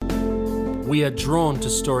We are drawn to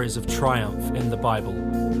stories of triumph in the Bible.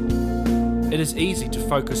 It is easy to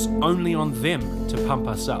focus only on them to pump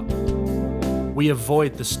us up. We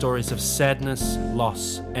avoid the stories of sadness,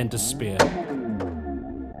 loss, and despair.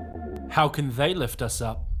 How can they lift us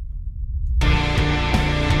up?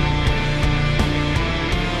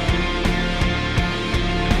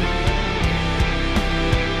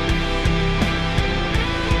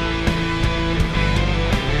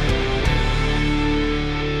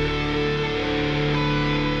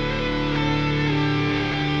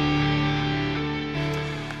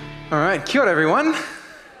 All right, kia ora everyone.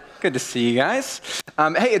 Good to see you guys.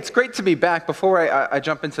 Hey, it's great to be back. Before I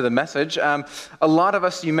jump into the message, a lot of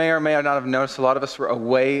us, you may or may not have noticed, a lot of us were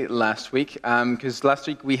away last week, because last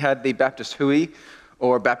week we had the Baptist Hui,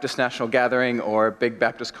 or Baptist National Gathering, or Big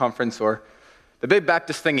Baptist Conference, or the Big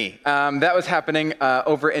Baptist Thingy. That was happening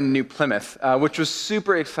over in New Plymouth, which was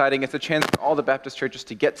super exciting. It's a chance for all the Baptist churches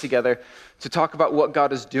to get together, to talk about what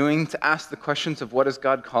God is doing, to ask the questions of what is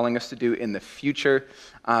God calling us to do in the future.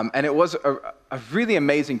 And it was a really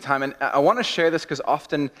amazing time. And I want to share this because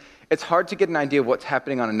often it's hard to get an idea of what's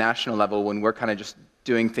happening on a national level when we're kind of just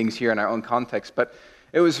doing things here in our own context. But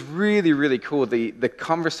it was really, really cool. The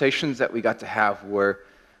conversations that we got to have were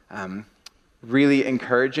really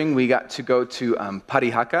encouraging. We got to go to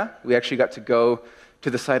Parihaka. We actually got to go to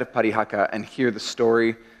the site of Parihaka and hear the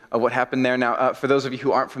story of what happened there. Now, for those of you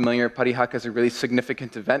who aren't familiar, Parihaka is a really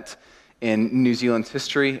significant event in New Zealand's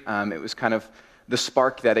history. It was kind of the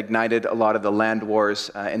spark that ignited a lot of the land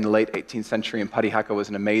wars in the late 18th century, and Parihaka was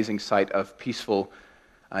an amazing site of peaceful,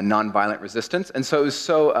 nonviolent resistance. And so it was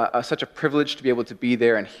such a privilege to be able to be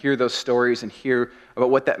there and hear those stories and hear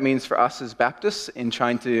about what that means for us as Baptists in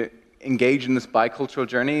trying to engage in this bicultural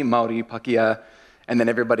journey, Maori, Pakeha, and then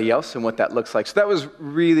everybody else, and what that looks like. So that was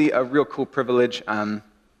really a real cool privilege.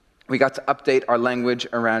 We got to update our language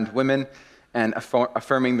around women and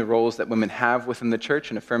affirming the roles that women have within the church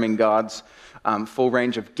and affirming God's full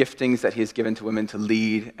range of giftings that he has given to women to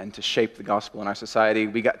lead and to shape the gospel in our society.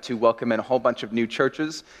 We got to welcome in a whole bunch of new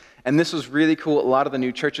churches, and this was really cool. A lot of the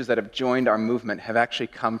new churches that have joined our movement have actually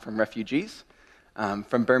come from refugees.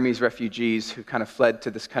 From Burmese refugees who kind of fled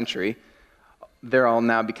to this country. They're all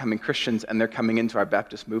now becoming Christians, and they're coming into our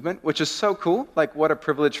Baptist movement, which is so cool. Like, what a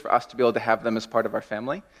privilege for us to be able to have them as part of our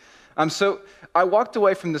family. So I walked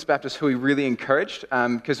away from this Baptist Hui really encouraged,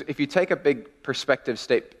 because if you take a big perspective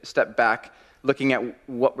step back, looking at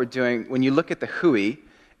what we're doing, when you look at the Hui,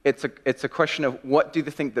 it's a question of what do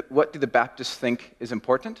the Baptists think is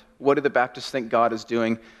important? What do the Baptists think God is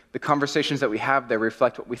doing? The conversations that we have there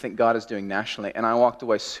reflect what we think God is doing nationally. And I walked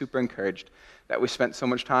away super encouraged that we spent so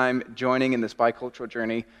much time joining in this bicultural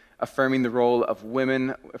journey, affirming the role of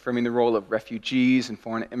women, affirming the role of refugees and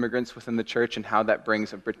foreign immigrants within the church, and how that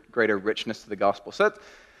brings a greater richness to the gospel. So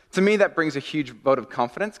to me, that brings a huge vote of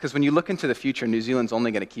confidence, because when you look into the future, New Zealand's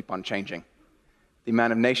only going to keep on changing. The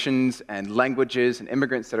amount of nations and languages and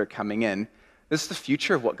immigrants that are coming in, this is the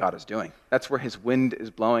future of what God is doing. That's where his wind is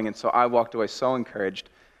blowing. And so I walked away so encouraged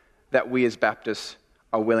that we as Baptists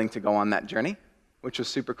are willing to go on that journey, which was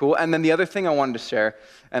super cool. And then the other thing I wanted to share,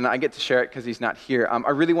 and I get to share it because he's not here,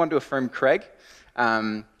 I really wanted to affirm Craig.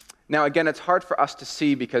 Now, again, it's hard for us to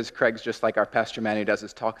see because Craig's just like our Pastor Manny who does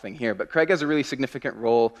his talk thing here, but Craig has a really significant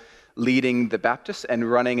role leading the Baptists and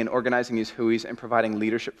running and organizing these Huis and providing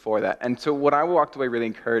leadership for that. And so what I walked away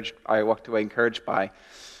encouraged by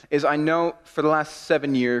is I know for the last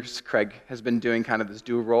 7 years, Craig has been doing kind of this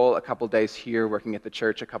dual role, a couple days here working at the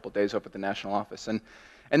church, a couple days over at the national office.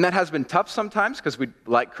 And that has been tough sometimes because we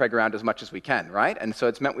like Craig around as much as we can, right? And so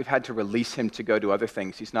it's meant we've had to release him to go do other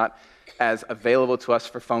things. He's not as available to us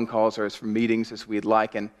for phone calls or for meetings as we'd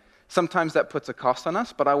like. And sometimes that puts a cost on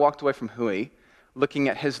us. But I walked away from Hui looking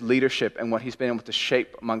at his leadership and what he's been able to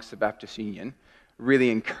shape amongst the Baptist Union, really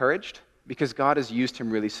encouraged because God has used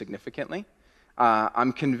him really significantly.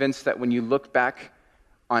 I'm convinced that when you look back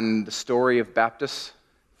on the story of Baptists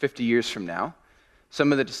 50 years from now,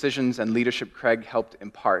 some of the decisions and leadership Craig helped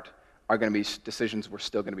impart are going to be decisions we're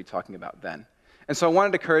still going to be talking about then. And so I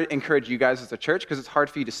wanted to encourage you guys as a church, because it's hard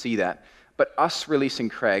for you to see that, but us releasing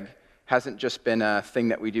Craig hasn't just been a thing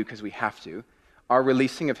that we do because we have to. Our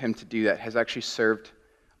releasing of him to do that has actually served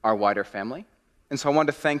our wider family. And so I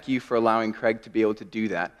wanted to thank you for allowing Craig to be able to do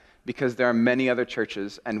that, because there are many other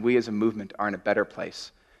churches, and we as a movement are in a better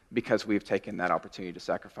place because we've taken that opportunity to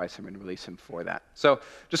sacrifice him and release him for that. So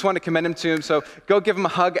just want to commend him to him. So go give him a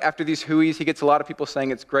hug after these Huis. He gets a lot of people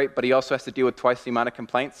saying it's great, but he also has to deal with twice the amount of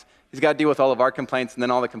complaints. He's got to deal with all of our complaints and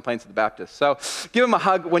then all the complaints of the Baptists. So give him a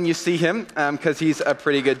hug when you see him, because he's a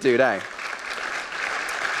pretty good dude, eh?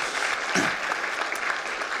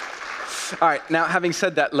 All right, now having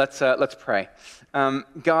said that, let's pray.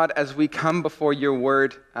 God, as we come before your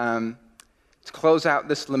word to close out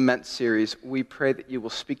this lament series, we pray that you will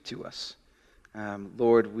speak to us.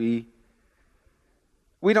 Lord, we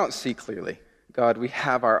don't see clearly. God, we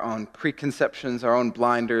have our own preconceptions, our own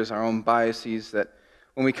blinders, our own biases that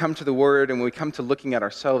when we come to the word and when we come to looking at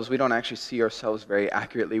ourselves, we don't actually see ourselves very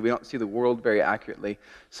accurately. We don't see the world very accurately.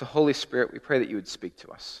 So Holy Spirit, we pray that you would speak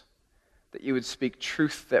to us, that you would speak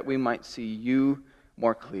truth, that we might see you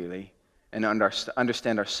more clearly and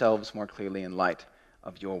understand ourselves more clearly in light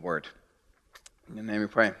of your word. In your name we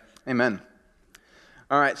pray. Amen.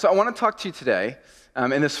 All right, so I want to talk to you today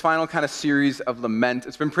in this final kind of series of lament.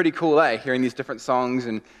 It's been pretty cool, hearing these different songs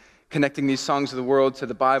and connecting these songs of the world to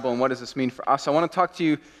the Bible, and what does this mean for us? I want to talk to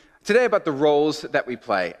you today about the roles that we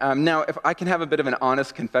play. Now, if I can have a bit of an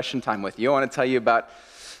honest confession time with you, I want to tell you about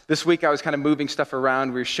this week. I was kind of moving stuff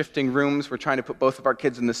around. We were shifting rooms. We're trying to put both of our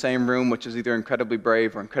kids in the same room, which is either incredibly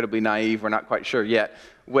brave or incredibly naive. We're not quite sure yet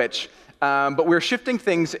which. But we were shifting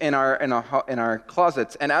things in our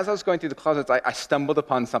closets, and as I was going through the closets, I stumbled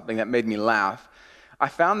upon something that made me laugh. I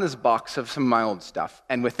found this box of some of my old stuff,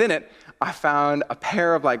 and within it, I found a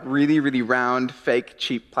pair of really, really round, fake,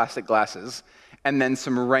 cheap plastic glasses, and then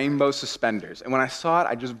some rainbow suspenders. And when I saw it,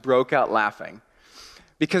 I just broke out laughing.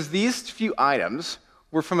 Because these few items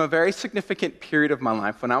were from a very significant period of my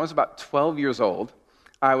life. When I was about 12 years old,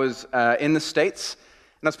 I was in the States,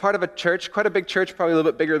 and I was part of a church, quite a big church, probably a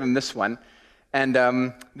little bit bigger than this one. And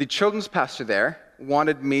the children's pastor there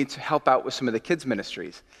wanted me to help out with some of the kids'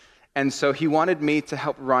 ministries. And so he wanted me to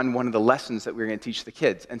help run one of the lessons that we were going to teach the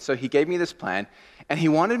kids. And so he gave me this plan, and he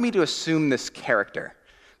wanted me to assume this character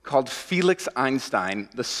called Felix Einstein,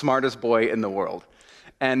 the smartest boy in the world.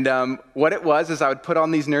 And what it was is I would put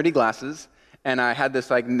on these nerdy glasses, and I had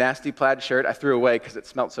this nasty plaid shirt I threw away because it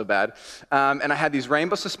smelled so bad. And I had these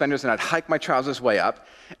rainbow suspenders, and I'd hike my trousers way up,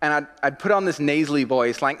 and I'd put on this nasally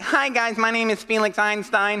voice like, "Hi guys, my name is Felix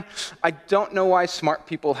Einstein." I don't know why smart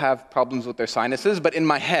people have problems with their sinuses, but in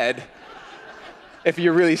my head, if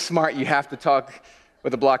you're really smart, you have to talk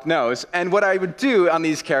with a blocked nose. And what I would do on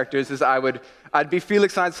these characters is I'd be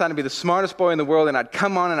Felix Einstein, I'd be the smartest boy in the world, and I'd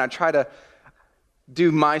come on and I'd try to do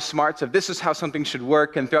my smarts of this is how something should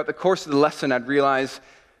work. And throughout the course of the lesson, I'd realize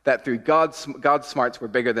that through God's smarts were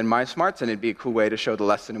bigger than my smarts, and it'd be a cool way to show the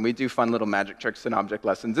lesson. And we do fun little magic tricks and object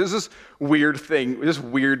lessons. There's this weird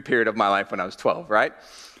period of my life when I was 12, right?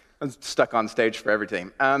 I was stuck on stage for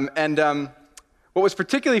everything. What was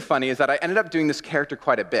particularly funny is that I ended up doing this character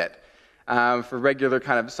quite a bit for regular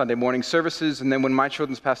kind of Sunday morning services. And then when my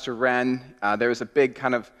children's pastor ran, there was a big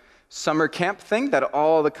kind of summer camp thing that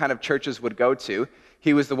all the kind of churches would go to.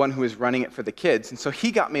 He was the one who was running it for the kids. And so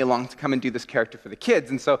he got me along to come and do this character for the kids.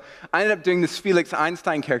 And so I ended up doing this Felix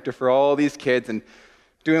Einstein character for all these kids and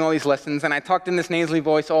doing all these lessons. And I talked in this nasally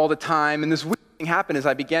voice all the time. And this weird thing happened as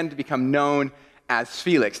I began to become known as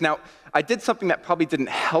Felix. Now, I did something that probably didn't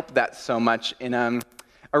help that so much.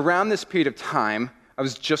 Around this period of time, I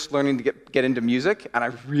was just learning to get into music, and I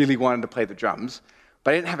really wanted to play the drums,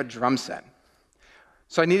 but I didn't have a drum set.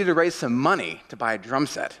 So I needed to raise some money to buy a drum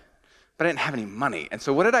set, but I didn't have any money. And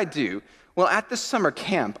so what did I do? Well, at this summer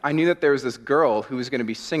camp, I knew that there was this girl who was going to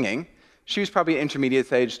be singing. She was probably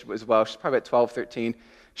intermediate age as well. She's probably at 12, 13.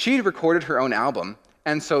 She had recorded her own album.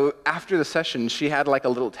 And so after the session, she had a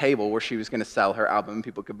little table where she was going to sell her album and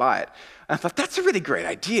people could buy it. And I thought, that's a really great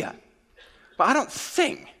idea. But I don't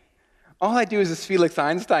sing. All I do is this Felix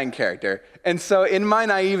Einstein character. And so in my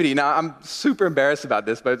naivety, now I'm super embarrassed about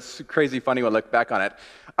this, but it's crazy funny when I look back on it.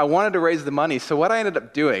 I wanted to raise the money, so what I ended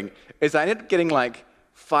up doing is I ended up getting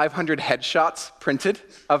 500 headshots printed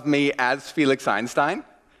of me as Felix Einstein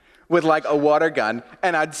with a water gun,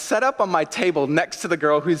 and I'd set up on my table next to the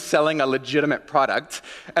girl who's selling a legitimate product,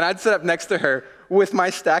 and I'd set up next to her with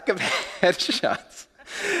my stack of headshots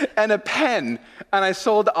and a pen, and I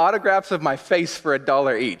sold autographs of my face for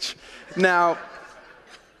 $1 each. Now,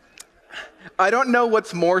 I don't know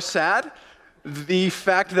what's more sad, the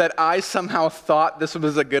fact that I somehow thought this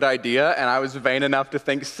was a good idea, and I was vain enough to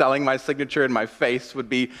think selling my signature and my face would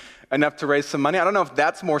be enough to raise some money. I don't know if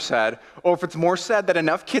that's more sad, or if it's more sad that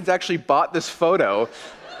enough kids actually bought this photo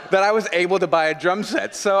that I was able to buy a drum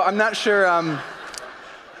set. So I'm not sure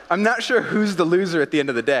who's the loser at the end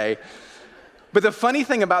of the day. But the funny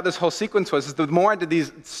thing about this whole sequence was the more I did these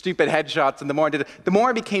stupid headshots and the more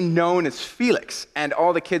I became known as Felix. And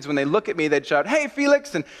all the kids, when they look at me, they'd shout, "Hey,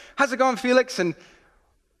 Felix," and "How's it going, Felix?" And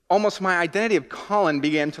almost my identity of Colin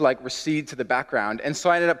began to recede to the background. And so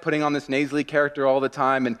I ended up putting on this nasally character all the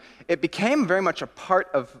time. And it became very much a part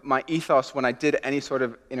of my ethos when I did any sort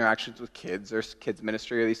of interactions with kids or kids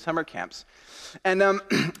ministry or these summer camps. And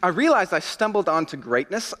I realized I stumbled onto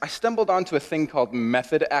greatness. I stumbled onto a thing called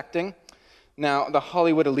method acting. Now, the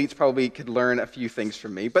Hollywood elites probably could learn a few things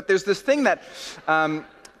from me. But there's this thing that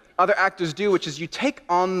other actors do, which is you take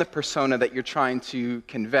on the persona that you're trying to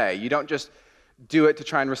convey. You don't just do it to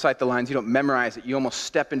try and recite the lines. You don't memorize it. You almost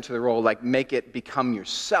step into the role, make it become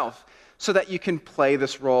yourself so that you can play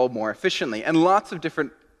this role more efficiently. And lots of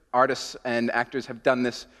different artists and actors have done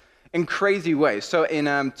this in crazy ways. So in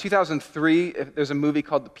 2003, there's a movie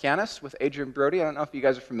called The Pianist with Adrian Brody. I don't know if you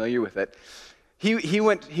guys are familiar with it. He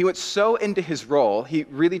went so into his role, he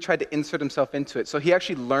really tried to insert himself into it. So he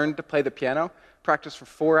actually learned to play the piano, practiced for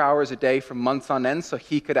 4 hours a day for months on end so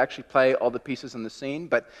he could actually play all the pieces in the scene.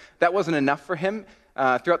 But that wasn't enough for him.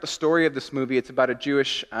 Throughout the story of this movie, it's about a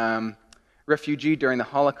Jewish refugee during the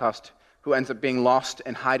Holocaust who ends up being lost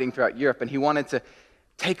and hiding throughout Europe. And he wanted to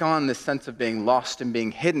take on this sense of being lost and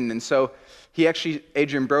being hidden. And so he actually,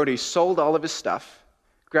 Adrian Brody, sold all of his stuff,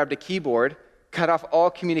 grabbed a keyboard, cut off all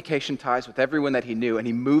communication ties with everyone that he knew, and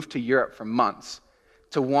he moved to Europe for months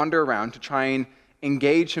to wander around to try and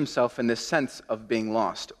engage himself in this sense of being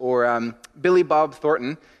lost. Or Billy Bob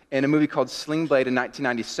Thornton, in a movie called Sling Blade in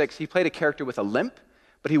 1996, he played a character with a limp,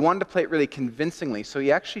 but he wanted to play it really convincingly, so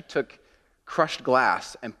he actually took crushed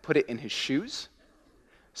glass and put it in his shoes,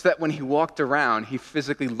 so that when he walked around, he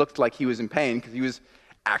physically looked like he was in pain, because he was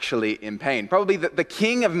actually in pain. Probably the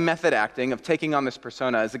king of method acting, of taking on this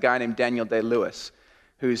persona, is a guy named Daniel Day-Lewis,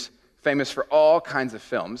 who's famous for all kinds of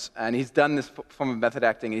films, and he's done this form of method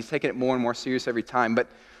acting, and he's taken it more and more serious every time. But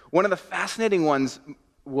one of the fascinating ones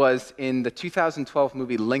was in the 2012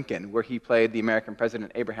 movie Lincoln, where he played the American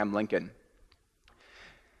president Abraham Lincoln.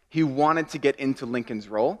 He wanted to get into Lincoln's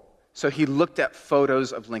role, so he looked at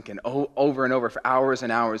photos of Lincoln over and over for hours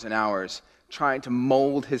and hours and hours, trying to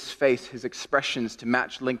mold his face, his expressions to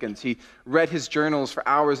match Lincoln's. He read his journals for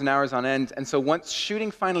hours and hours on end. And so once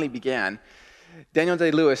shooting finally began, Daniel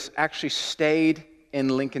Day-Lewis actually stayed in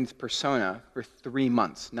Lincoln's persona for 3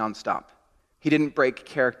 months nonstop. He didn't break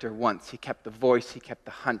character once. He kept the voice, he kept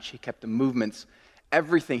the hunch, he kept the movements,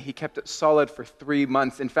 everything. He kept it solid for 3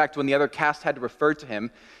 months. In fact, when the other cast had to refer to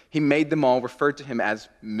him, he made them all refer to him as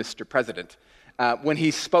Mr. President. When he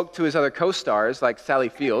spoke to his other co-stars, like Sally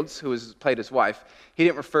Fields, who played his wife, he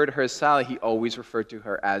didn't refer to her as Sally, he always referred to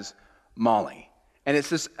her as Molly. And it's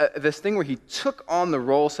this thing where he took on the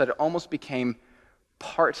role so that it almost became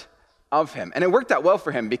part of him. And it worked out well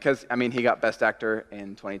for him because, he got Best Actor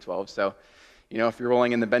in 2012, so, if you're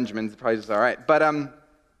rolling in the Benjamins, it probably is all right. But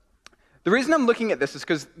the reason I'm looking at this is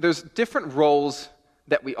because there's different roles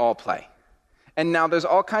that we all play. And now there's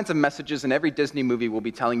all kinds of messages, and every Disney movie will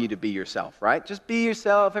be telling you to be yourself, right? Just be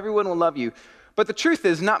yourself, everyone will love you. But the truth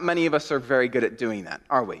is, not many of us are very good at doing that,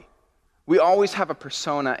 are we? We always have a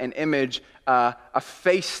persona, an image, a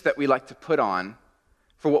face that we like to put on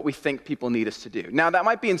for what we think people need us to do. Now, that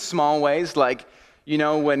might be in small ways, like,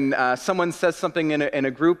 when someone says something in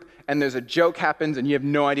a group, and there's a joke happens, and you have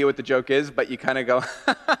no idea what the joke is, but you kind of go,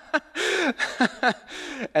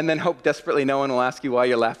 and then hope desperately no one will ask you why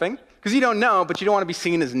you're laughing. Because you don't know, but you don't want to be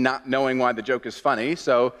seen as not knowing why the joke is funny,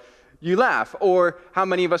 so you laugh. Or how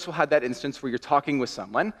many of us will have that instance where you're talking with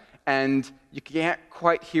someone, and you can't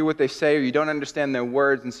quite hear what they say, or you don't understand their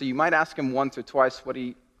words, and so you might ask them once or twice,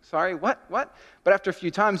 sorry, what? But after a few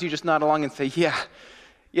times, you just nod along and say, yeah,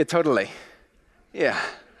 totally, yeah.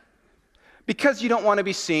 Because you don't want to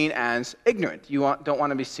be seen as ignorant. You don't want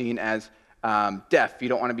to be seen as deaf. You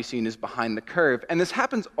don't want to be seen as behind the curve. And this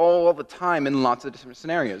happens all the time in lots of different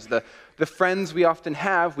scenarios. The friends we often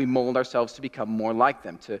have, we mold ourselves to become more like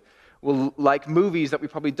them. We'll like movies that we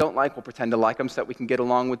probably don't like. We'll pretend to like them so that we can get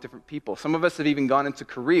along with different people. Some of us have even gone into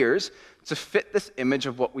careers to fit this image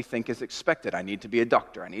of what we think is expected. I need to be a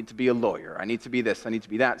doctor. I need to be a lawyer. I need to be this. I need to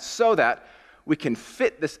be that. So that we can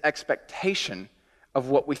fit this expectation of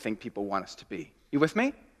what we think people want us to be. You with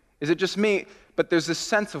me? Is it just me? But there's this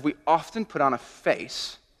sense of we often put on a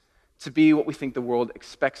face to be what we think the world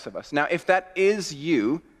expects of us. Now, if that is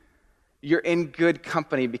you, you're in good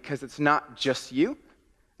company because it's not just you.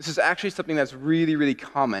 This is actually something that's really, really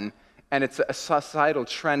common, and it's a societal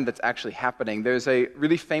trend that's actually happening. There's a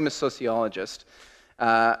really famous sociologist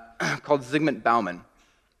called Zygmunt Bauman,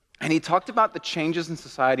 and he talked about the changes in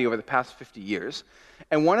society over the past 50 years.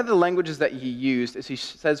 And one of the languages that he used is he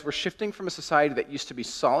says we're shifting from a society that used to be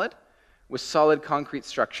solid, with solid concrete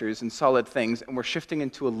structures and solid things, and we're shifting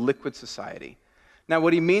into a liquid society. Now,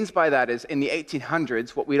 what he means by that is in the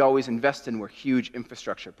 1800s, what we'd always invest in were huge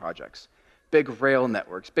infrastructure projects. Big rail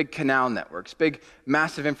networks, big canal networks, big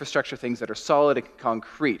massive infrastructure things that are solid and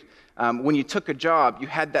concrete. When you took a job, you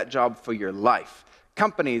had that job for your life.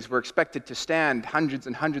 Companies were expected to stand hundreds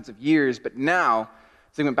and hundreds of years, but now,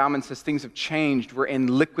 Zygmunt Bauman says things have changed. We're in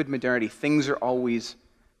liquid modernity. Things are always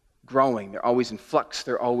growing. They're always in flux.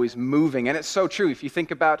 They're always moving. And it's so true. If you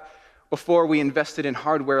think about before we invested in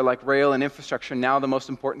hardware like rail and infrastructure, now the most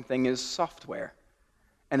important thing is software.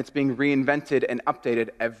 And it's being reinvented and updated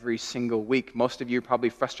every single week. Most of you are probably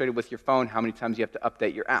frustrated with your phone how many times you have to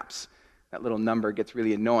update your apps. That little number gets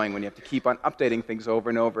really annoying when you have to keep on updating things over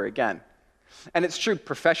and over again. And it's true,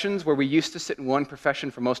 professions where we used to sit in one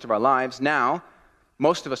profession for most of our lives, now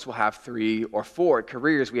most of us will have 3 or 4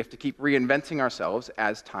 careers. We have to keep reinventing ourselves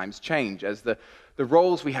as times change, as the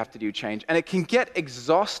roles we have to do change. And it can get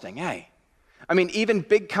exhausting, eh? I mean, even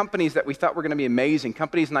big companies that we thought were going to be amazing,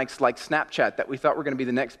 companies like Snapchat that we thought were going to be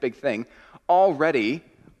the next big thing, already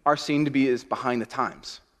are seen to be as behind the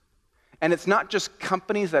times. And it's not just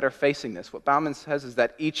companies that are facing this. What Bauman says is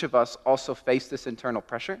that each of us also face this internal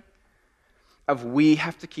pressure of we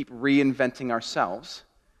have to keep reinventing ourselves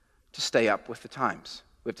to stay up with the times.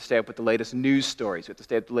 We have to stay up with the latest news stories. We have to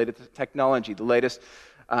stay up with the latest technology, the latest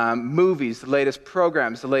movies, the latest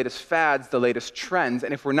programs, the latest fads, the latest trends.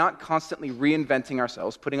 And if we're not constantly reinventing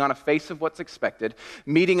ourselves, putting on a face of what's expected,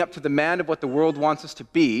 meeting up to the demand of what the world wants us to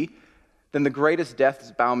be, then the greatest death,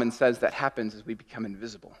 as Bauman says, that happens is we become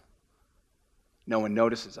invisible. No one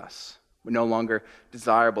notices us. We're no longer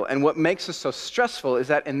desirable. And what makes us so stressful is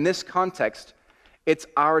that in this context, it's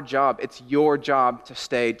our job, it's your job to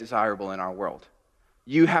stay desirable in our world.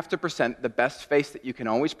 You have to present the best face that you can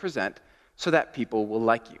always present so that people will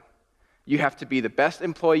like you. You have to be the best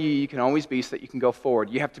employee you can always be so that you can go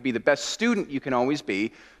forward. You have to be the best student you can always be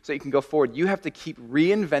so that you can go forward. You have to keep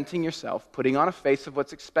reinventing yourself, putting on a face of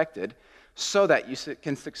what's expected so that you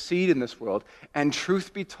can succeed in this world. And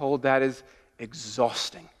truth be told, that is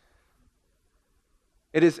exhausting.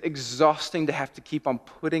 It is exhausting to have to keep on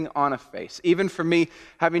putting on a face. Even for me,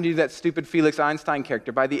 having to do that stupid Felix Einstein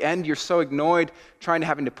character, by the end, you're so annoyed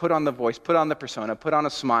having to put on the voice, put on the persona, put on a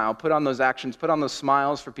smile, put on those actions, put on those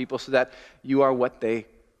smiles for people so that you are what they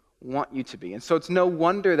want you to be. And so it's no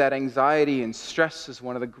wonder that anxiety and stress is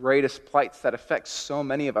one of the greatest plights that affects so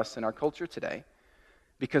many of us in our culture today,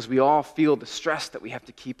 because we all feel the stress that we have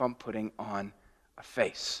to keep on putting on a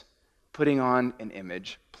face, putting on an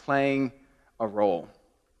image, playing a role.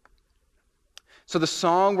 So the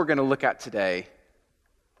song we're going to look at today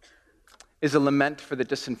is a lament for the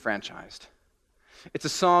disenfranchised. It's a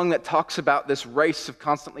song that talks about this race of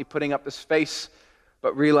constantly putting up this face,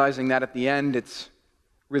 but realizing that at the end it's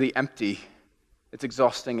really empty, it's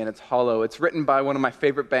exhausting, and it's hollow. It's written by one of my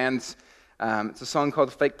favorite bands. It's a song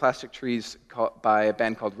called Fake Plastic Trees by a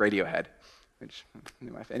band called Radiohead.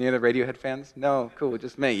 Any other Radiohead fans? No? Cool,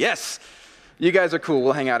 just me. Yes! You guys are cool.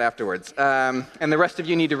 We'll hang out afterwards. And the rest of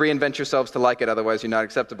you need to reinvent yourselves to like it, otherwise you're not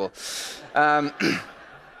acceptable. So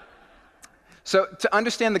to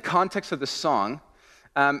understand the context of the song,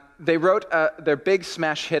 they wrote their big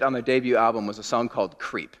smash hit on their debut album was a song called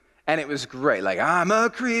Creep. And it was great. Like, I'm a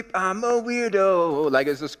creep, I'm a weirdo. Like,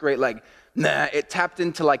 it was this great, it tapped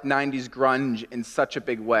into 90s grunge in such a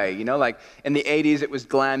big way. You know, like in the 80s, it was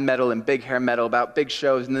glam metal and big hair metal about big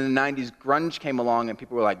shows. And then in the 90s, grunge came along and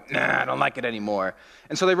people were like, I don't like it anymore.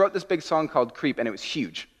 And so they wrote this big song called Creep, and it was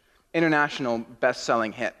huge. International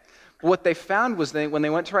best-selling hit. But what they found was when they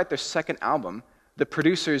went to write their second album, the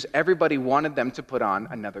producers, everybody wanted them to put on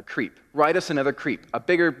another creep. Write us another creep, a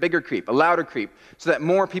bigger creep, a louder creep, so that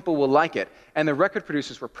more people will like it. And the record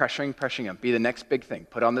producers were pressuring them, be the next big thing,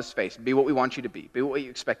 put on this face, be what we want you to be what we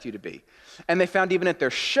expect you to be. And they found even at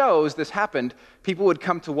their shows, this happened, people would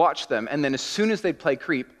come to watch them, and then as soon as they'd play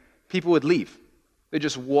Creep, people would leave. They'd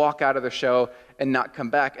just walk out of the show and not come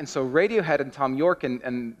back. And so Radiohead and Thom Yorke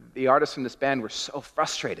and the artists from this band were so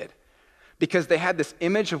frustrated, because they had this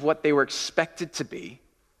image of what they were expected to be,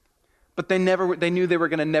 but they knew they were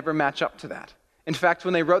going to never match up to that. In fact,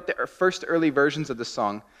 when they wrote their first early versions of the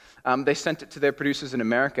song, they sent it to their producers in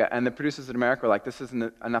America, and the producers in America were like, this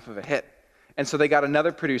isn't enough of a hit. And so they got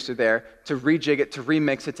another producer there to rejig it, to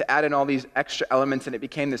remix it, to add in all these extra elements, and it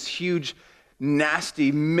became this huge,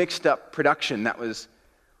 nasty, mixed-up production that was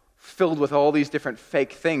filled with all these different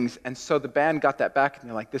fake things. And so the band got that back, and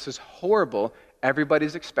they're like, this is horrible.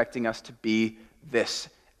 Everybody's expecting us to be this,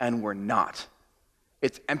 and we're not.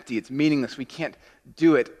 It's empty, it's meaningless, we can't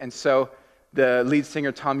do it. And so the lead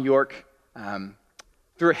singer, Thom Yorke,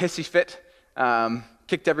 threw a hissy fit,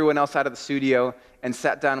 kicked everyone else out of the studio, and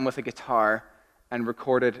sat down with a guitar and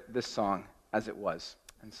recorded this song as it was.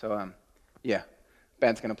 And so, yeah,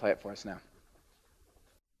 band's going to play it for us now.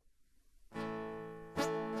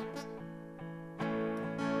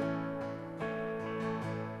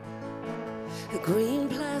 A green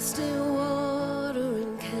plastic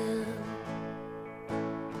watering can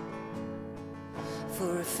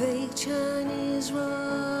for a fake Chinese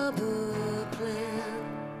rubber plant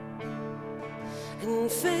and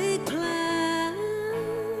fake plastic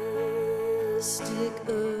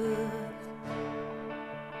earth.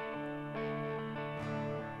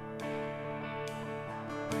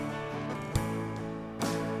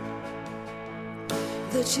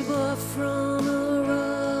 That she bought from a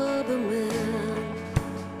rubber man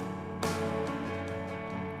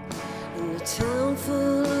in a town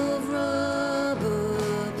full of rubber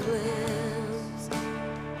plants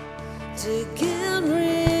to get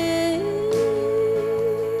rid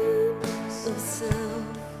of self.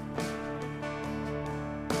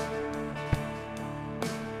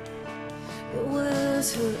 It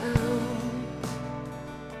wears her out.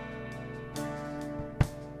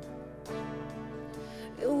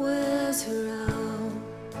 It wears her out.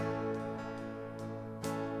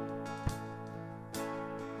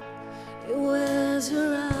 It wears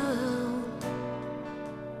her out.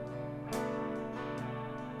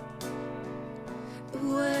 It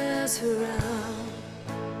wears her out.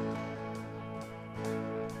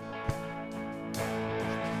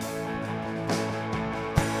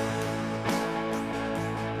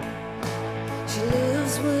 She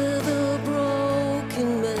lives with a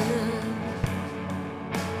broken man,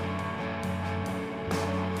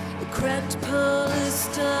 a cracked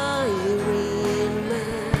polystyrene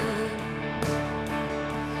man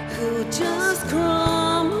who just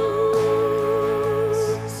crumbles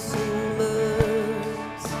and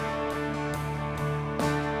burns.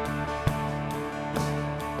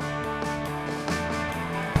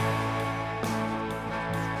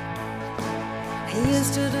 He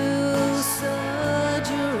used to do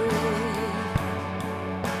surgery.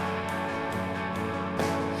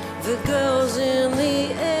 The girls in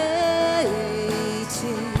the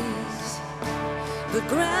 80s, but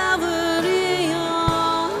gravity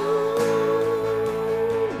always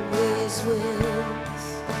wins.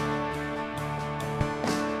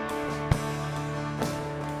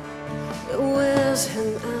 It wears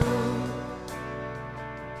him out.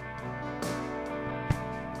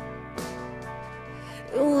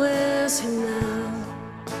 It wears him out.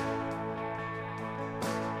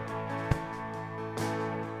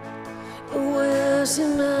 It wears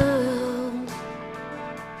him out.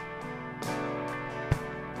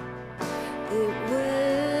 It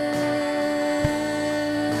wears.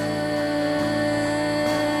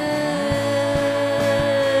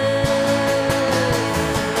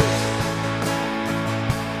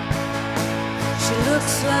 She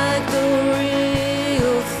looks like the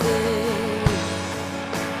real thing.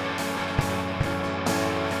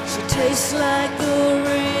 She tastes like the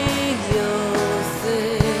real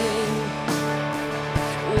thing.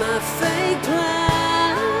 My fake plastic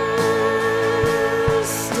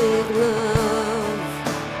love.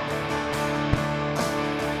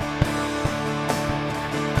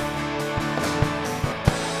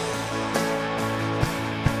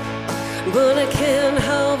 But I can't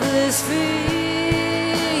help this feeling.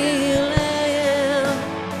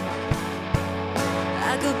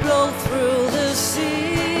 I could blow through the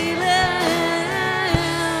ceiling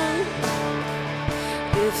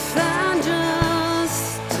if I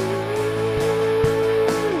just turned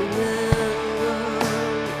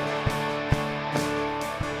around.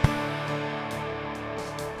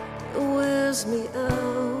 It wears me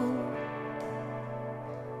out.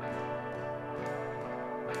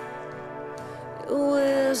 It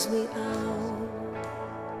wears me out.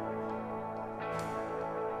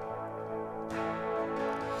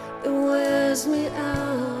 It wears me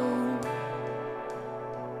out.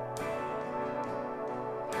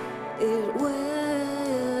 It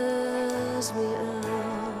wears me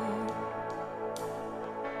out.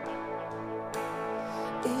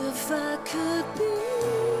 If I could be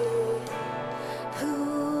who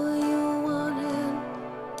you wanted,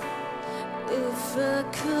 if I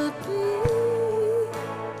could be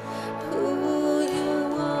who you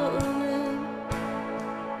wanted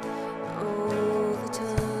all the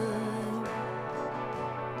time,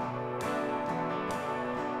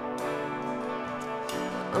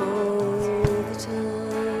 all the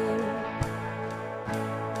time.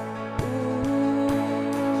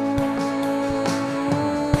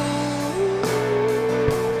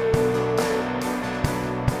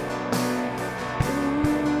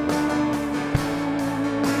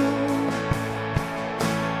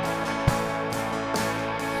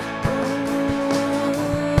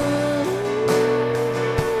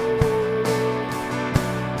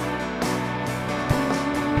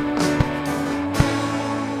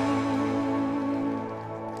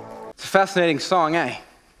 fascinating song, eh?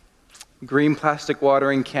 Green plastic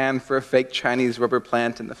watering can for a fake Chinese rubber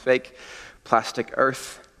plant in the fake plastic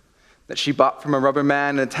earth that she bought from a rubber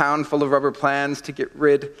man in a town full of rubber plants to get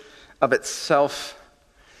rid of itself.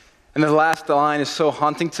 And the last line is so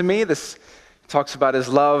haunting to me. This talks about his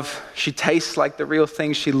love. She tastes like the real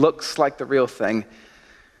thing. She looks like the real thing.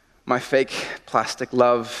 My fake plastic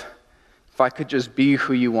love, if I could just be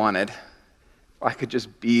who you wanted, if I could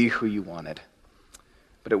just be who you wanted.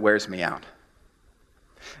 But it wears me out.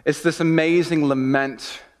 It's this amazing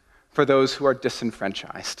lament for those who are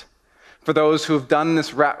disenfranchised, for those who have done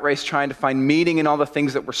this rat race trying to find meaning in all the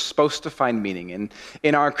things that we're supposed to find meaning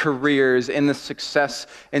in our careers, in the success,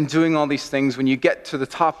 in doing all these things. When you get to the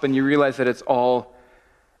top and you realize that it's all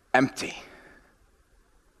empty.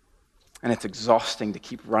 And it's exhausting to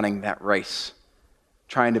keep running that race,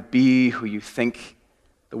 trying to be who you think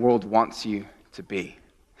the world wants you to be.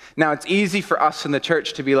 Now, it's easy for us in the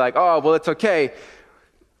church to be like, oh, well, it's okay.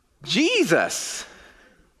 Jesus,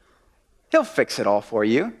 he'll fix it all for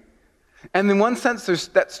you. And in one sense,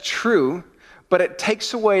 that's true, but it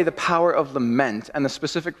takes away the power of lament and the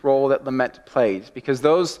specific role that lament plays.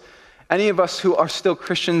 Because any of us who are still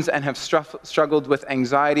Christians and have struggled with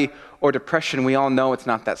anxiety or depression, we all know it's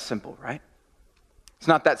not that simple, right? It's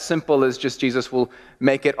not that simple as just Jesus will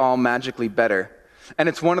make it all magically better. And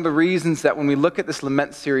it's one of the reasons that when we look at this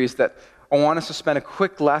lament series that I want us to spend a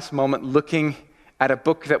quick last moment looking at a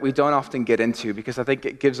book that we don't often get into, because I think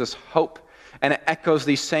it gives us hope and it echoes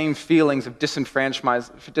these same feelings of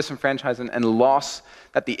disenfranchisement and loss,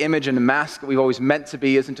 that the image and the mask that we've always meant to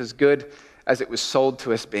be isn't as good as it was sold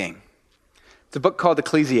to us being. It's a book called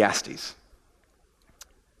Ecclesiastes.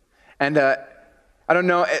 And I don't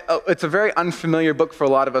know, it's a very unfamiliar book for a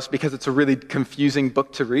lot of us because it's a really confusing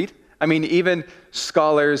book to read. I mean, even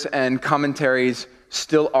scholars and commentaries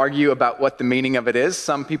still argue about what the meaning of it is.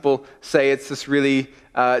 Some people say it's this really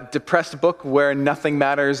depressed book where nothing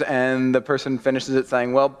matters, and the person finishes it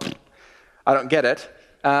saying, well, I don't get it.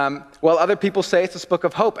 While other people say it's this book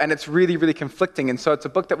of hope, and it's really, really conflicting. And so it's a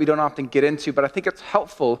book that we don't often get into, but I think it's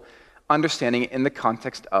helpful understanding it in the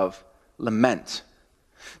context of lament.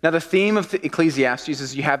 Now, the theme of the Ecclesiastes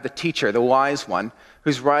is you have the teacher, the wise one,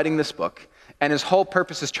 who's writing this book, and his whole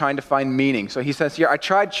purpose is trying to find meaning. So he says here, I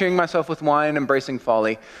tried cheering myself with wine and embracing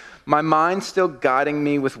folly, my mind still guiding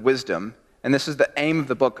me with wisdom. And this is the aim of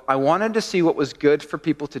the book. I wanted to see what was good for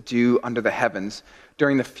people to do under the heavens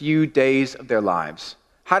during the few days of their lives.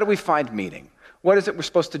 How do we find meaning? What is it we're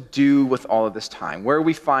supposed to do with all of this time? Where do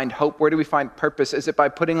we find hope? Where do we find purpose? Is it by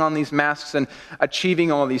putting on these masks and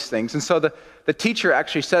achieving all these things? And so the teacher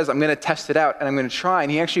actually says, I'm going to test it out and I'm going to try.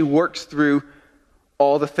 And he actually works through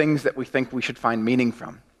all the things that we think we should find meaning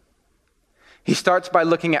from. He starts by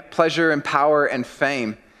looking at pleasure and power and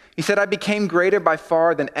fame. He said, I became greater by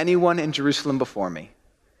far than anyone in Jerusalem before me.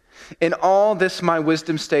 In all this, my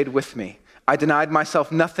wisdom stayed with me. I denied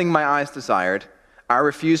myself nothing my eyes desired. I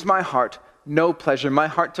refused my heart no pleasure. My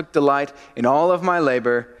heart took delight in all of my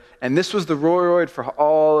labor, and this was the reward for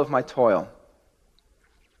all of my toil.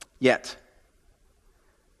 Yet,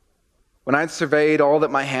 when I'd surveyed all that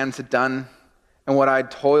my hands had done and what I'd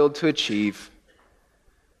toiled to achieve,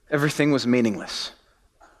 everything was meaningless.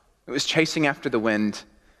 It was chasing after the wind.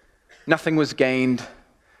 Nothing was gained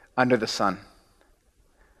under the sun.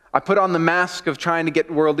 I put on the mask of trying to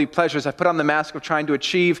get worldly pleasures. I put on the mask of trying to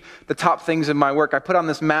achieve the top things in my work. I put on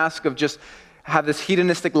this mask of just have this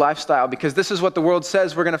hedonistic lifestyle because this is what the world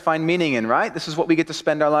says we're going to find meaning in, right? This is what we get to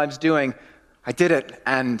spend our lives doing. I did it,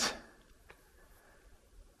 and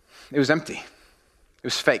it was empty. It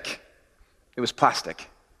was fake. It was plastic.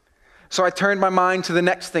 So I turned my mind to the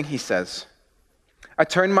next thing he says. I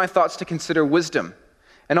turned my thoughts to consider wisdom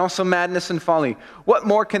and also madness and folly. What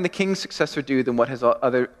more can the king's successor do than what has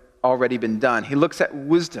already been done? He looks at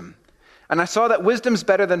wisdom. And I saw that wisdom's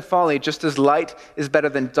better than folly, just as light is better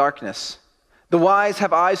than darkness. The wise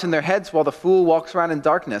have eyes in their heads while the fool walks around in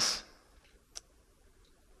darkness.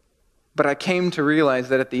 But I came to realize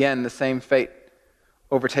that at the end, the same fate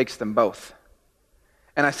overtakes them both.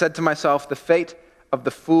 And I said to myself, the fate of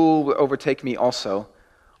the fool will overtake me also.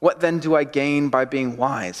 What then do I gain by being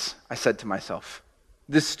wise? I said to myself.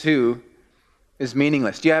 This too is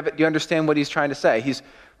meaningless. Do you understand what he's trying to say? He's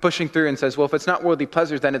pushing through and says, well, if it's not worldly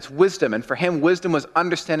pleasures, then it's wisdom. And for him, wisdom was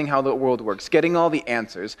understanding how the world works, getting all the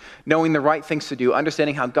answers, knowing the right things to do,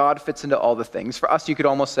 understanding how God fits into all the things. For us, you could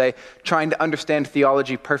almost say trying to understand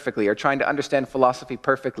theology perfectly or trying to understand philosophy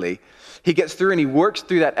perfectly. He gets through and he works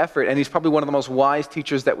through that effort, and he's probably one of the most wise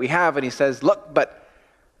teachers that we have. And he says, look, but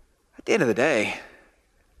at the end of the day,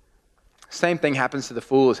 same thing happens to the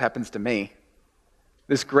fool as happens to me.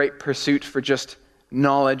 This great pursuit for just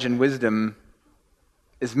knowledge and wisdom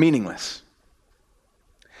is meaningless.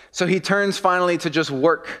 So he turns finally to just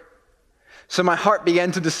work. So my heart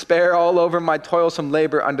began to despair all over my toilsome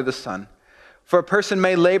labor under the sun. For a person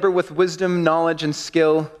may labor with wisdom, knowledge, and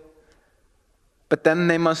skill, but then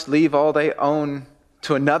they must leave all they own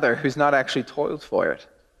to another who's not actually toiled for it.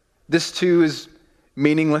 This too is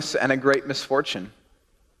meaningless and a great misfortune.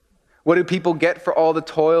 What do people get for all the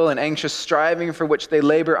toil and anxious striving for which they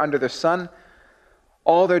labor under the sun?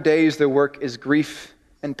 All their days their work is grief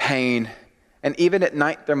and pain, and even at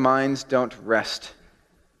night their minds don't rest.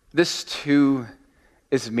 This too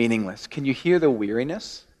is meaningless. Can you hear the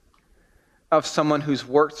weariness of someone who's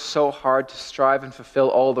worked so hard to strive and fulfill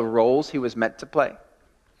all the roles he was meant to play?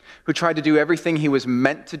 Who tried to do everything he was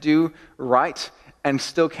meant to do right and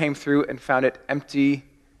still came through and found it empty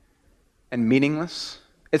and meaningless?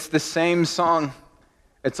 It's the same song.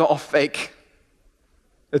 It's all fake.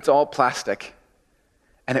 It's all plastic.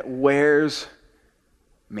 And it wears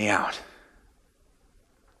me out.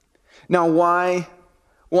 Now, why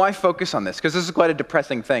focus on this? Because this is quite a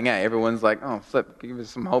depressing thing. Eh? Everyone's like, oh, flip, give us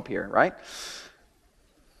some hope here, right?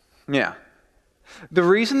 Yeah. The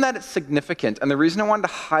reason that it's significant and the reason I wanted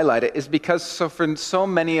to highlight it is because for so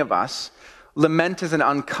many of us, lament is an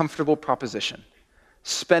uncomfortable proposition.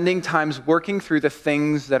 Spending times working through the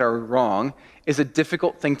things that are wrong is a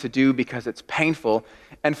difficult thing to do because it's painful.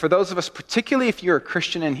 And for those of us, particularly if you're a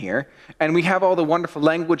Christian in here, and we have all the wonderful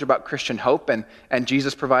language about Christian hope and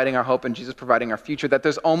Jesus providing our hope and Jesus providing our future, that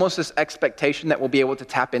there's almost this expectation that we'll be able to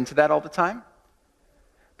tap into that all the time,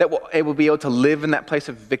 that we'll be able to live in that place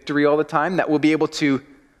of victory all the time, that we'll be able to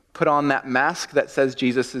put on that mask that says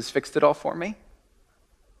Jesus has fixed it all for me.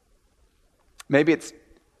 Maybe it's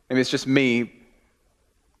just me,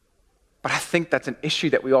 but I think that's an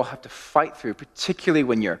issue that we all have to fight through, particularly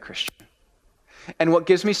when you're a Christian. And what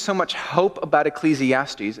gives me so much hope about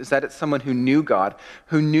Ecclesiastes is that it's someone who knew God,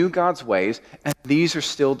 who knew God's ways, and these are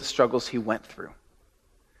still the struggles he went through.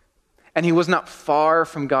 And he was not far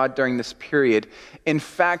from God during this period. In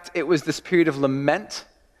fact, it was this period of lament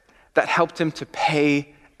that helped him to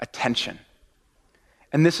pay attention.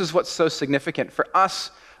 And this is what's so significant. For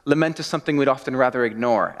us, lament is something we'd often rather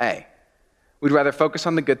ignore, We'd rather focus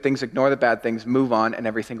on the good things, ignore the bad things, move on, and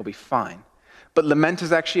everything will be fine. But lament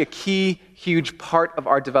is actually a key, huge part of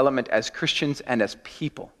our development as Christians and as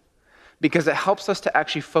people, because it helps us to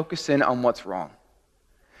actually focus in on what's wrong.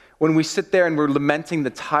 When we sit there and we're lamenting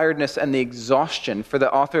the tiredness and the exhaustion, for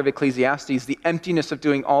the author of Ecclesiastes, the emptiness of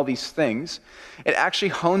doing all these things, it actually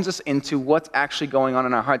hones us into what's actually going on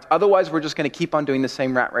in our hearts. Otherwise, we're just going to keep on doing the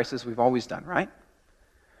same rat races we've always done, right?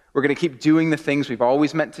 We're going to keep doing the things we've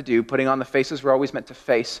always meant to do, putting on the faces we're always meant to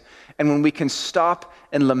face. And when we can stop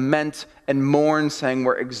and lament and mourn, saying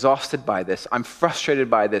we're exhausted by this, I'm frustrated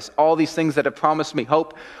by this, all these things that have promised me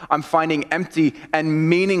hope, I'm finding empty and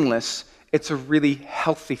meaningless, it's a really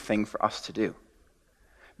healthy thing for us to do.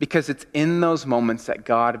 Because it's in those moments that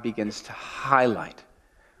God begins to highlight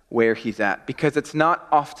where he's at. Because it's not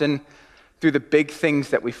often through the big things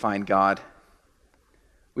that we find God.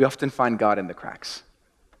 We often find God in the cracks.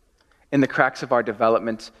 In the cracks of our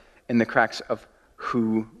development, in the cracks of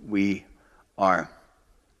who we are.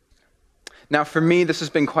 Now, for me, this has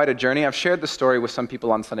been quite a journey. I've shared the story with some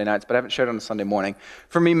people on Sunday nights, but I haven't shared it on a Sunday morning.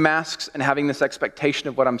 For me, masks and having this expectation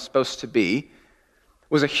of what I'm supposed to be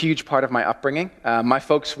was a huge part of my upbringing. My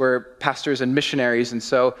folks were pastors and missionaries, and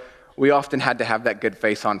so we often had to have that good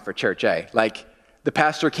face on for church, Like, the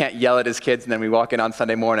pastor can't yell at his kids, and then we walk in on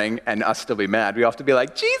Sunday morning, and us still be mad. We have to be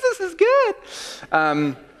like, Jesus is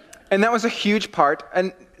good. And that was a huge part,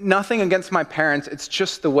 and nothing against my parents, it's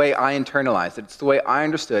just the way I internalized it. It's the way I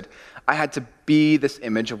understood. I had to be this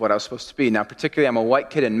image of what I was supposed to be. Now, particularly, I'm a white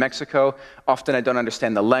kid in Mexico. Often I don't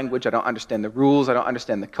understand the language, I don't understand the rules, I don't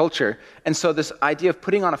understand the culture. And so this idea of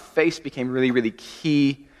putting on a face became really, really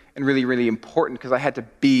key and really, really important because I had to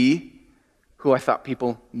be who I thought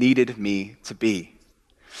people needed me to be.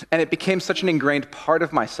 And it became such an ingrained part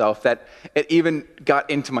of myself that it even got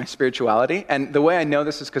into my spirituality. And the way I know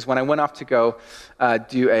this is because when I went off to go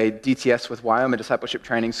do a DTS with YWAM, a discipleship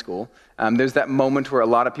training school, there's that moment where a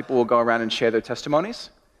lot of people will go around and share their testimonies.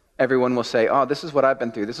 Everyone will say, oh, this is what I've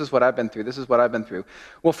been through, this is what I've been through, this is what I've been through.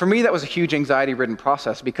 Well, for me, that was a huge anxiety-ridden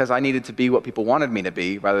process because I needed to be what people wanted me to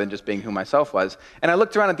be rather than just being who myself was. And I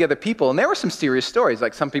looked around at the other people, and there were some serious stories.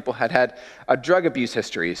 Like some people had had a drug abuse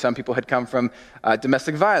history. Some people had come from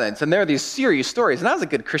domestic violence. And there are these serious stories. And I was a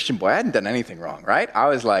good Christian boy. I hadn't done anything wrong, right? I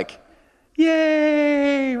was like,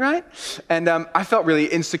 yay, right? And I felt really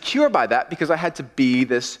insecure by that because I had to be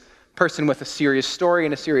this person with a serious story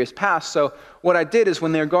and a serious past. So what I did is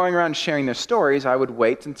when they were going around sharing their stories, I would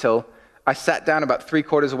wait until I sat down about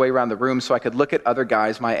 3/4 away around the room so I could look at other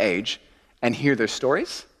guys my age and hear their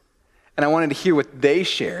stories. And I wanted to hear what they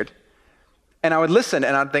shared. And I would listen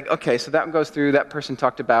and I'd think, okay, so that goes through, that person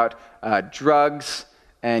talked about drugs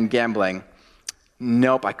and gambling.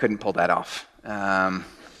 Nope, I couldn't pull that off.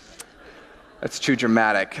 That's too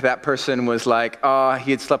dramatic. That person was like, oh,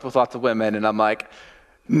 he had slept with lots of women. And I'm like,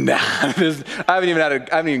 nah, I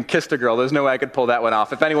haven't even kissed a girl. There's no way I could pull that one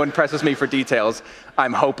off. If anyone presses me for details,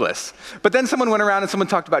 I'm hopeless. But then someone went around and someone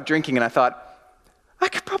talked about drinking, and I thought, I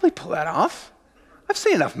could probably pull that off. I've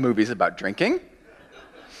seen enough movies about drinking.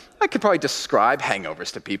 I could probably describe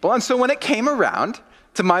hangovers to people. And so when it came around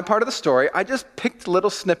to my part of the story, I just picked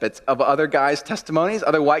little snippets of other guys' testimonies,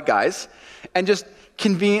 other white guys, and just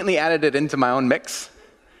conveniently added it into my own mix.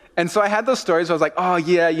 And so I had those stories where I was like, oh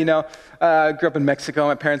yeah, I grew up in Mexico,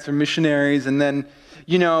 my parents were missionaries, and then,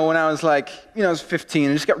 when I was I was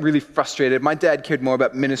 15, I just got really frustrated. My dad cared more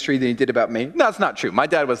about ministry than he did about me. No, it's not true. My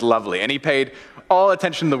dad was lovely, and he paid all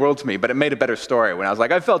attention in the world to me, but it made a better story when I was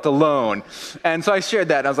like, I felt alone. And so I shared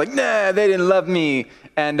that, and I was like, nah, they didn't love me.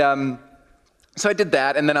 And so I did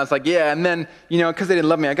that, and then I was like, yeah, and then, because they didn't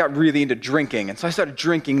love me, I got really into drinking. And so I started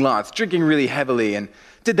drinking lots, drinking really heavily, and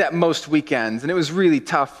did that most weekends, and it was really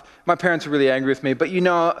tough. My parents were really angry with me, but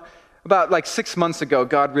about 6 months ago,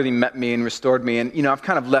 God really met me and restored me, and I've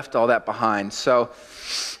kind of left all that behind. So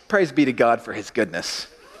praise be to God for his goodness.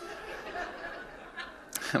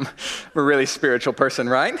 I'm a really spiritual person,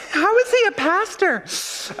 right? How is he a pastor?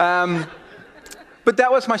 But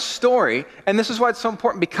that was my story, and this is why it's so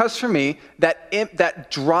important, because for me,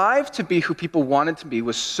 that drive to be who people wanted to be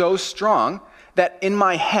was so strong that in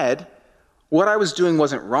my head, what I was doing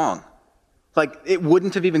wasn't wrong. It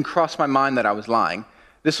wouldn't have even crossed my mind that I was lying.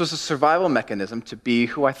 This was a survival mechanism to be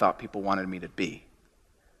who I thought people wanted me to be.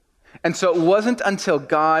 And so it wasn't until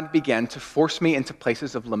God began to force me into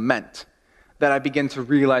places of lament that I began to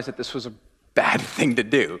realize that this was a bad thing to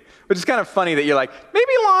do. Which is kind of funny that you're like,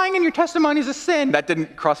 maybe lying in your testimony is a sin. That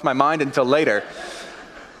didn't cross my mind until later.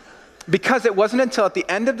 Because it wasn't until at the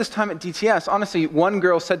end of this time at DTS, honestly, one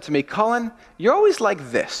girl said to me, Colin, you're always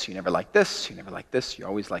like this. You never like this, you never like this, you're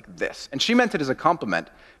always like this. And she meant it as a compliment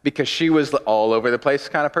because she was all over the place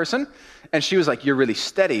kind of person. And she was like, you're really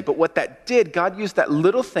steady. But what that did, God used that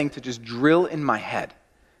little thing to just drill in my head.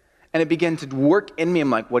 And it began to work in me. I'm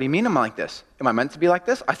like, what do you mean I'm like this? Am I meant to be like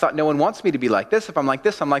this? I thought no one wants me to be like this. If I'm like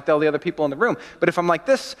this, I'm like all the other people in the room. But if I'm like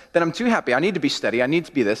this, then I'm too happy. I need to be steady. I need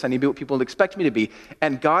to be this. I need to be what people expect me to be.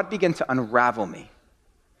 And God began to unravel me.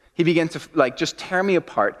 He began to just tear me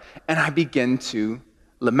apart. And I began to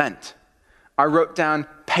lament. I wrote down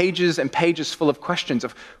pages and pages full of questions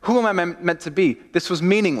of who am I meant to be? This was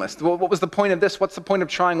meaningless. What was the point of this? What's the point of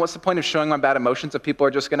trying? What's the point of showing my bad emotions if people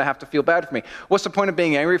are just going to have to feel bad for me? What's the point of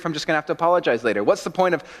being angry if I'm just going to have to apologize later? What's the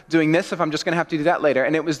point of doing this if I'm just going to have to do that later?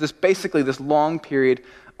 And it was basically this long period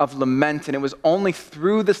of lament. And it was only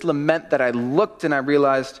through this lament that I looked and I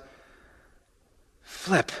realized,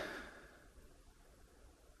 flip,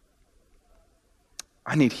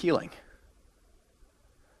 I need healing.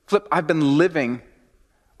 Flip, I've been living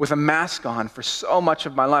with a mask on for so much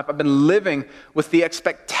of my life. I've been living with the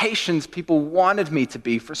expectations people wanted me to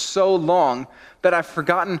be for so long that I've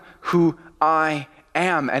forgotten who I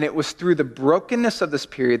am. And it was through the brokenness of this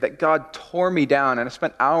period that God tore me down. And I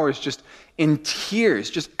spent hours just in tears,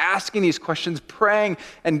 just asking these questions, praying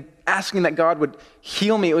and asking that God would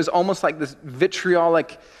heal me. It was almost like this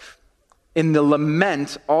vitriolic, in the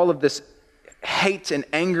lament, all of this hate and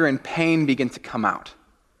anger and pain began to come out.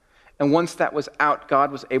 And once that was out,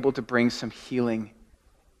 God was able to bring some healing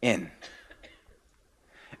in.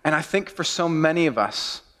 And I think for so many of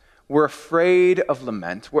us, we're afraid of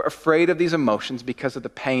lament. We're afraid of these emotions because of the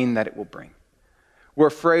pain that it will bring. We're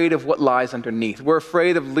afraid of what lies underneath. We're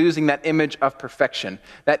afraid of losing that image of perfection,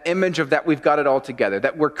 that image of that we've got it all together,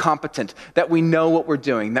 that we're competent, that we know what we're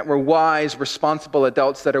doing, that we're wise, responsible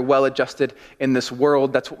adults that are well-adjusted in this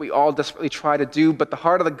world. That's what we all desperately try to do. But the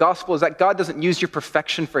heart of the gospel is that God doesn't use your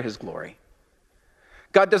perfection for his glory.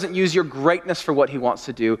 God doesn't use your greatness for what he wants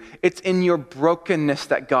to do. It's in your brokenness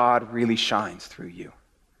that God really shines through you.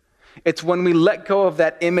 It's when we let go of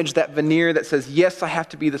that image, that veneer that says, yes, I have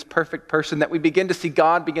to be this perfect person, that we begin to see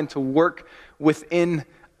God begin to work within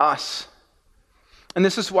us. And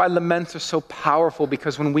this is why laments are so powerful,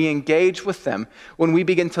 because when we engage with them, when we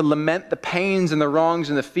begin to lament the pains and the wrongs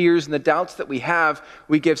and the fears and the doubts that we have,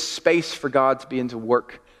 we give space for God to begin to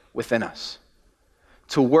work within us,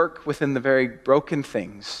 to work within the very broken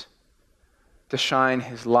things, to shine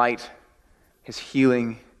his light, his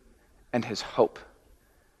healing, and his hope.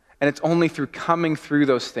 And it's only through coming through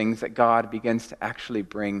those things that God begins to actually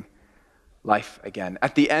bring life again.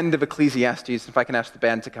 At the end of Ecclesiastes, if I can ask the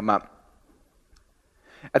band to come up.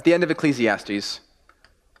 At the end of Ecclesiastes,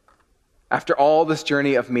 after all this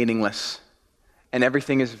journey of meaningless and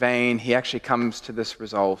everything is vain, he actually comes to this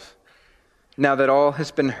resolve. Now that all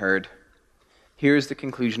has been heard, here's the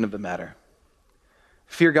conclusion of the matter.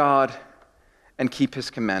 Fear God and keep his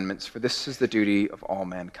commandments, for this is the duty of all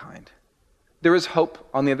mankind. There is hope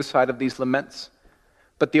on the other side of these laments,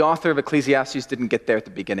 but the author of Ecclesiastes didn't get there at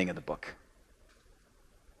the beginning of the book.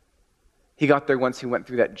 He got there once he went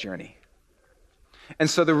through that journey. And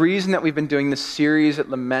so the reason that we've been doing this series at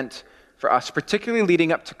Lament for us, particularly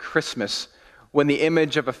leading up to Christmas, when the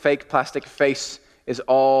image of a fake plastic face is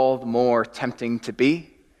all the more tempting to be,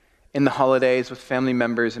 in the holidays with family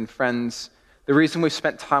members and friends, the reason we've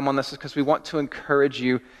spent time on this is because we want to encourage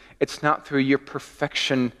you. It's not through your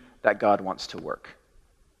perfection that God wants to work.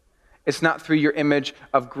 It's not through your image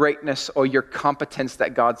of greatness or your competence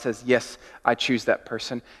that God says, yes, I choose that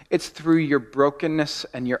person. It's through your brokenness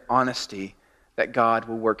and your honesty that God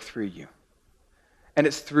will work through you. And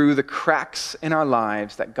it's through the cracks in our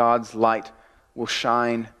lives that God's light will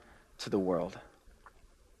shine to the world.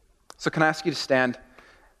 So can I ask you to stand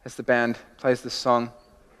as the band plays this song?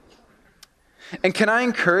 And can I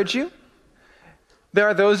encourage you? There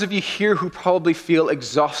are those of you here who probably feel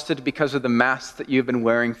exhausted because of the mask that you've been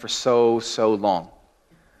wearing for so long.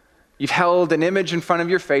 You've held an image in front of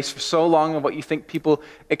your face for so long of what you think people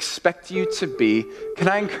expect you to be. Can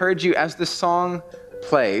I encourage you, as this song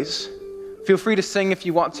plays, feel free to sing if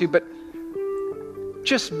you want to, but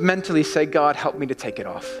just mentally say, God, help me to take it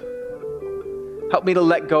off. Help me to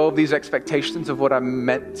let go of these expectations of what I'm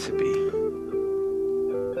meant to be.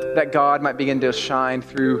 That God might begin to shine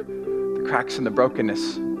through the cracks and the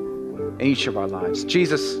brokenness in each of our lives.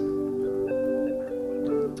 Jesus,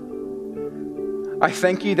 I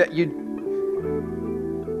thank you that you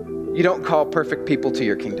don't call perfect people to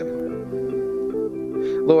your kingdom.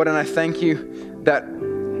 Lord, and I thank you that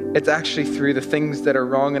it's actually through the things that are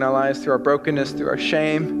wrong in our lives, through our brokenness, through our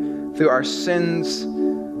shame, through our sins,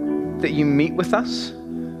 that you meet with us.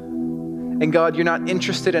 And God, you're not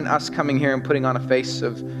interested in us coming here and putting on a face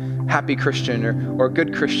of happy Christian or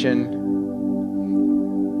good Christian.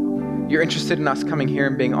 You're interested in us coming here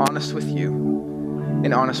and being honest with you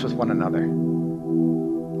and honest with one another.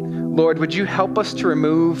 Lord, would you help us to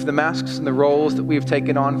remove the masks and the roles that we've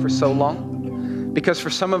taken on for so long? Because for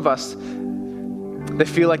some of us, they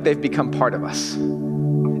feel like they've become part of us.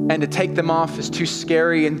 And to take them off is too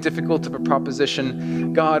scary and difficult of a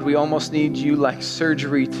proposition. God, we almost need you like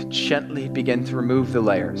surgery to gently begin to remove the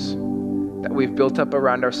layers that we've built up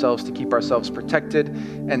around ourselves to keep ourselves protected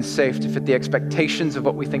and safe to fit the expectations of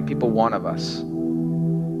what we think people want of us.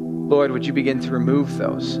 Lord, would you begin to remove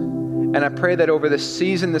those? And I pray that over this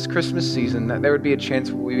season, this Christmas season, that there would be a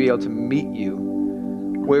chance where we'd be able to meet you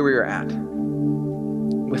where we are at,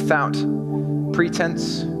 without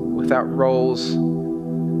pretense, without roles,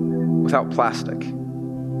 without plastic.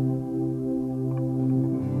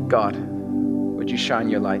 God, would you shine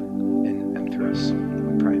your light in and through us?